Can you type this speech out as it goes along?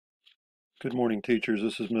Good morning, teachers.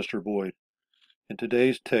 This is Mr. Boyd. In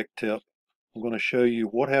today's tech tip, I'm going to show you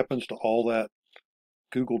what happens to all that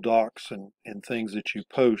Google Docs and things that you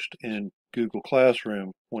post in Google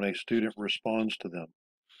Classroom when a student responds to them.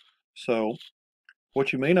 So,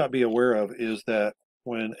 what you may not be aware of is that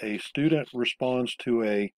when a student responds to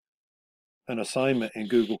an assignment in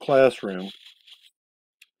Google Classroom,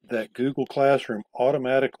 that Google Classroom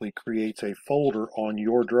automatically creates a folder on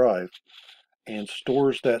your drive and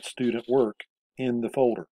stores that student work in the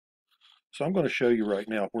folder. So I'm going to show you right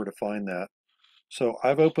now where to find that. So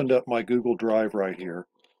I've opened up my Google Drive right here,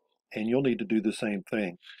 and you'll need to do the same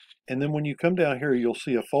thing. And then when you come down here, you'll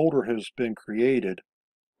see a folder has been created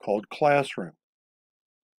called Classroom.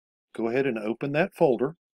 Go ahead and open that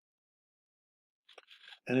folder.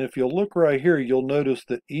 And if you'll look right here, you'll notice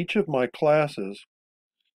that each of my classes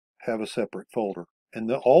have a separate folder. And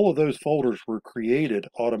all of those folders were created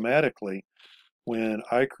automatically when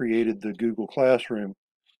I created the Google Classroom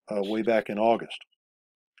way back in August.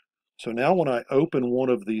 So now when I open one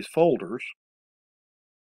of these folders,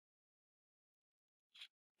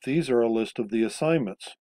 these are a list of the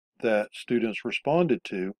assignments that students responded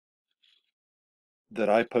to that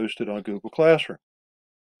I posted on Google Classroom.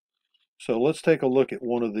 So let's take a look at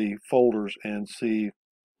one of the folders and see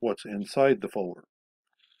what's inside the folder.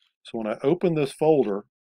 So when I open this folder,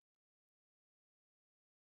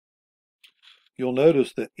 you'll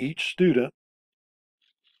notice that each student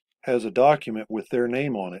has a document with their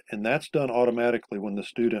name on it, and that's done automatically when the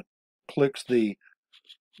student clicks the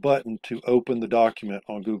button to open the document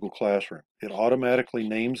on Google Classroom. It automatically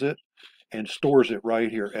names it and stores it right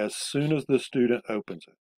here as soon as the student opens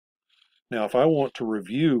it. Now, if I want to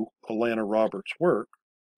review Alana Roberts' work,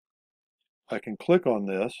 I can click on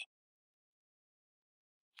this,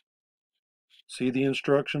 see the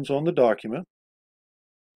instructions on the document,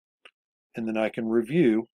 and then I can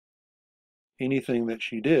review anything that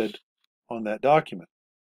she did on that document.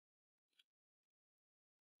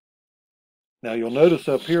 Now, you'll notice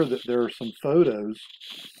up here that there are some photos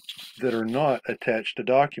that are not attached to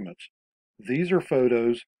documents. These are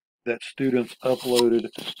photos that students uploaded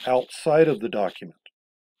outside of the document,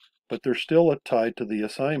 but they're still tied to the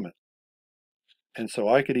assignment. And so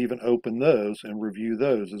I could even open those and review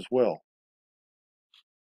those as well.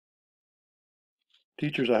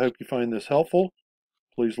 Teachers, I hope you find this helpful.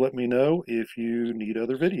 Please let me know if you need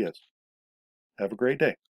other videos. Have a great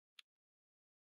day.